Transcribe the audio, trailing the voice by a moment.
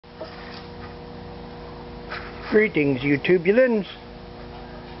Greetings, you tubulins.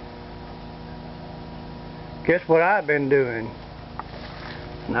 Guess what I've been doing?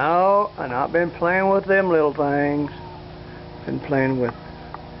 No, I've not been playing with them little things. Been playing with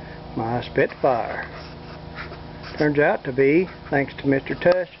my Spitfire. Turns out to be, thanks to Mr.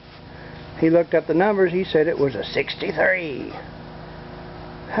 Tush, he looked up the numbers, he said it was a 63.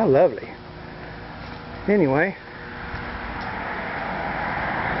 How lovely. Anyway,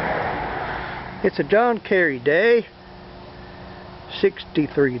 it's a John Kerry day,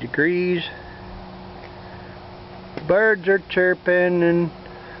 63 degrees. Birds are chirping and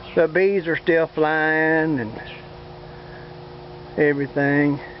the bees are still flying and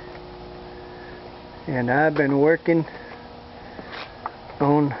everything. And I've been working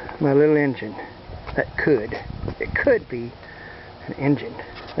on my little engine. It could be an engine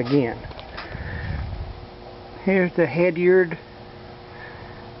again. Here's the head-eared.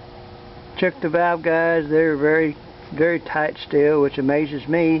 Check the valve guys, they're very, very tight still, which amazes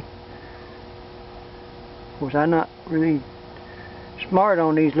me. Of course, I'm not really smart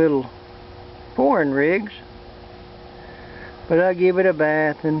on these little foreign rigs, but I give it a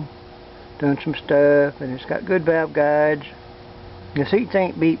bath and done some stuff, and it's got good valve guides. The seats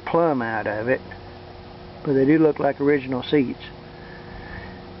ain't beat plumb out of it, but they do look like original seats.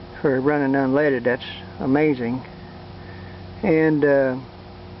 For running unleaded, that's amazing. And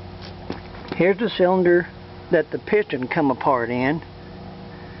here's the cylinder that the piston come apart in,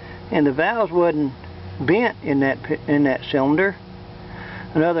 and the valves wasn't bent in that cylinder.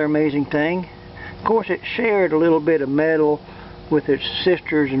 Another amazing thing. Of course, it shared a little bit of metal with its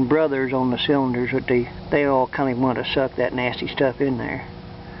sisters and brothers on the cylinders, but they all kind of want to suck that nasty stuff in there.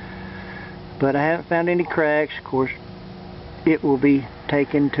 But I haven't found any cracks. Of course, it will be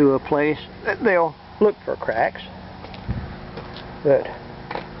taken to a place that they'll look for cracks. But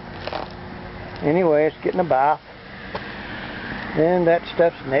anyway, it's getting a bath, and that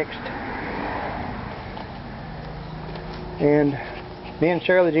stuff's next. And me and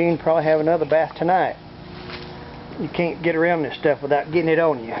Shirley Jean probably have another bath tonight. You can't get around this stuff without getting it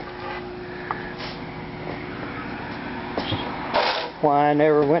on you. That's why I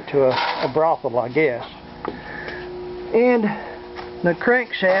never went to a brothel, I guess. And the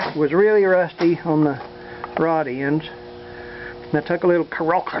crankshaft was really rusty on the rod ends. And I took a little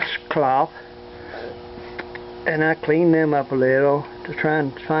caracas cloth and I cleaned them up a little to try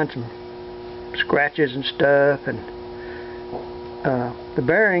and find some scratches and stuff. And the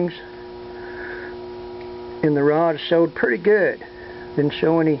bearings in the rod showed pretty good. Didn't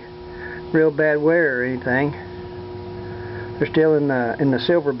show any real bad wear or anything. They're still in the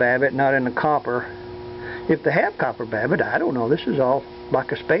silver babbitt, not in the copper. If they have copper babbitt, I don't know. This is all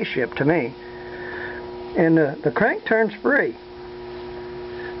like a spaceship to me. And the crank turns free.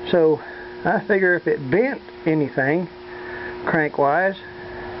 So I figure if it bent anything crank-wise,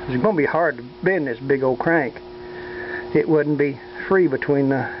 it's going to be hard to bend this big old crank. It wouldn't be free between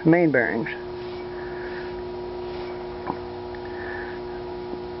the main bearings.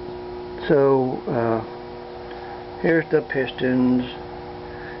 So here's the pistons.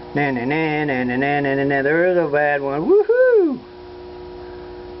 There's a bad one. Woohoo!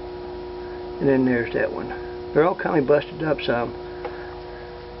 And then there's that one. They're all kind of busted up some,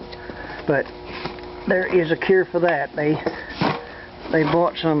 but there is a cure for that. They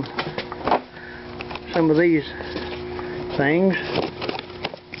bought some of these things.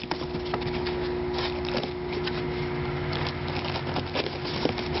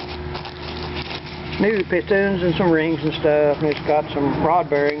 New pistons and some rings and stuff, and it's got some rod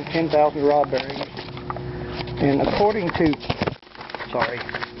bearings, 10,000 rod bearings. And according to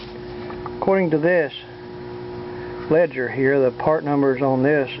this ledger here, the part numbers on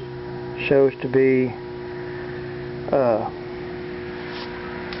this shows to be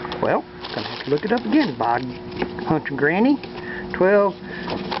well, gonna have to look it up again. Bog Hunt and Granny,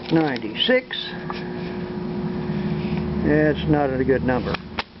 1296. It's not a good number.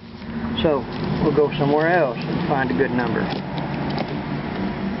 So we'll go somewhere else and find a good number.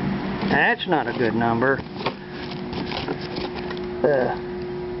 That's not a good number.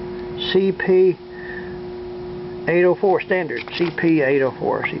 CP 804 standard. CP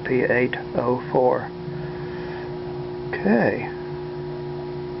 804. CP 804. Okay.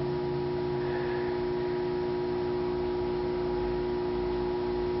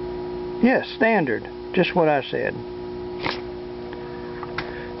 Yes, standard. Just what I said.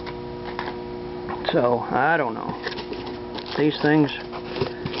 So, I don't know. These things,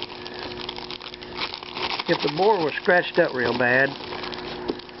 if the bore was scratched up real bad,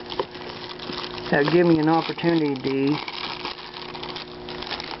 that would give me an opportunity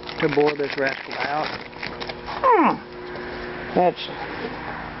to bore this rascal out. Let's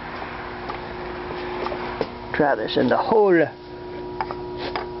try this in the hole.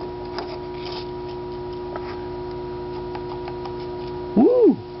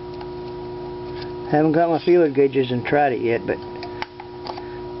 Woo! Haven't got my feeler gauges and tried it yet, but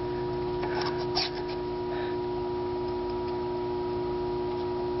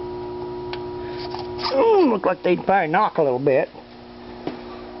look like they'd probably knock a little bit.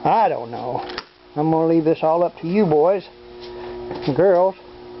 I don't know. I'm gonna leave this all up to you boys and girls.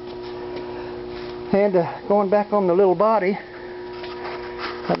 And going back on the little body,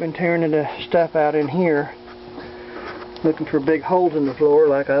 I've been tearing the stuff out in here, looking for big holes in the floor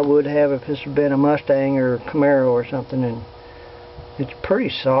like I would have if this had been a Mustang or a Camaro or something, and it's pretty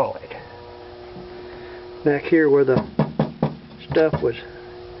solid. Back here where the stuff was,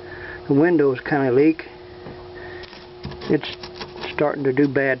 the windows kind of leak, it's starting to do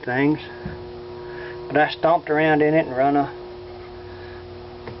bad things. But I stomped around in it and run a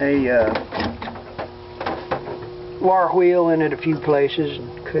wire wheel in it a few places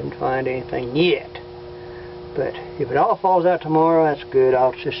and couldn't find anything yet. But if it all falls out tomorrow, that's good.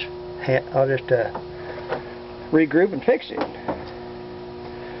 I'll just regroup and fix it.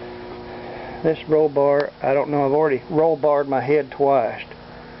 This roll bar, I don't know, I've already roll barred my head twice.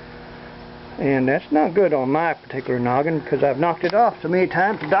 And that's not good on my particular noggin because I've knocked it off so many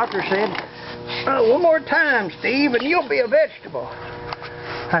times. The doctor said, "Oh, one more time, Steve, and you'll be a vegetable."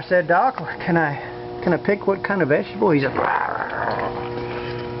 I said, "Doc, can I pick what kind of vegetable?" He said,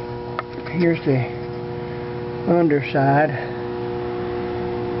 "Here's the underside.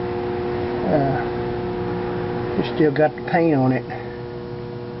 It's still got the paint on it.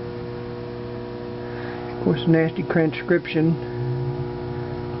 Of course, nasty transcription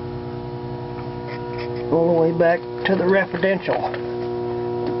all the way back to the residential.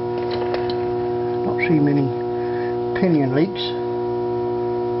 Don't see many pinion leaks,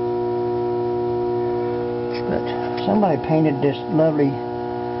 but somebody painted this lovely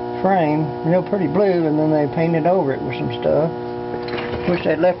frame real pretty blue, and then they painted over it with some stuff. Wish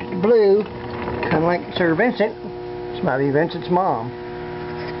they'd left it blue, kind of like Sir Vincent. This might be Vincent's mom,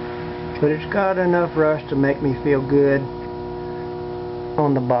 but it's got enough rust to make me feel good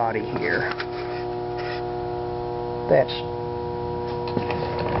on the body here. That's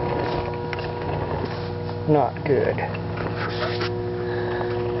not good.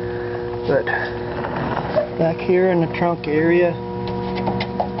 But back here in the trunk area,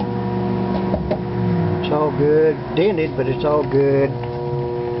 it's all good. Dented, but it's all good.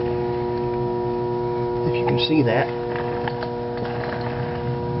 If you can see that.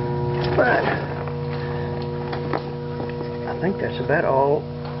 But I think that's about all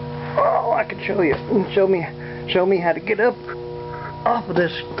I could show you. Show me how to get up off of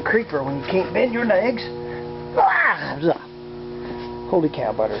this creeper when you can't bend your legs. Holy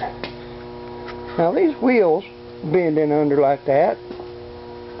cow butter. Now these wheels bending under like that,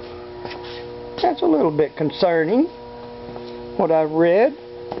 that's a little bit concerning, what I've read.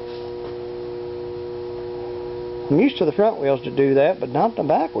 I'm used to the front wheels to do that, but not the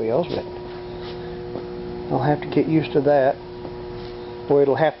back wheels. But I'll have to get used to that, or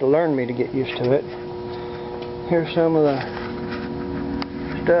it'll have to learn me to get used to it. Here's some of the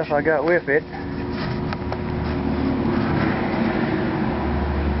stuff I got with it.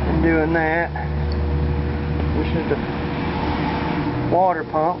 And doing that. This is the water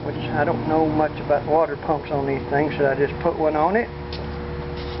pump, which I don't know much about water pumps on these things. Should I just put one on it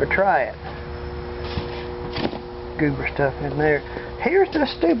or try it? Goober stuff in there. Here's the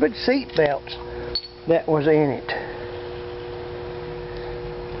stupid seat belts that was in it.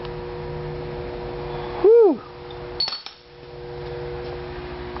 Whew.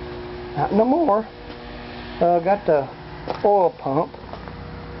 Not no more. Got the oil pump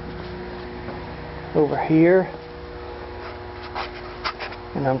over here,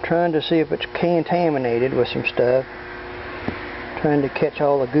 and I'm trying to see if it's contaminated with some stuff. Trying to catch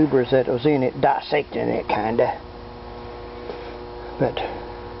all the goobers that was in it, dissecting it kinda. But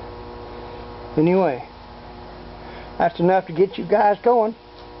anyway, that's enough to get you guys going.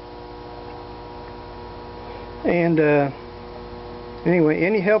 And anyway,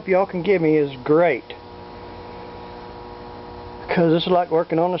 any help y'all can give me is great, because this is like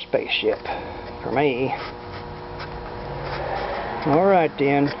working on a spaceship for me. Alright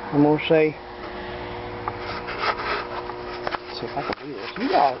then, I'm gonna say, let's see if I can do this.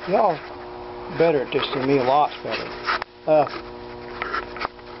 Y'all better at this than me, lots better.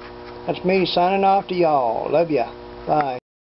 That's me signing off to y'all. Love ya. Bye.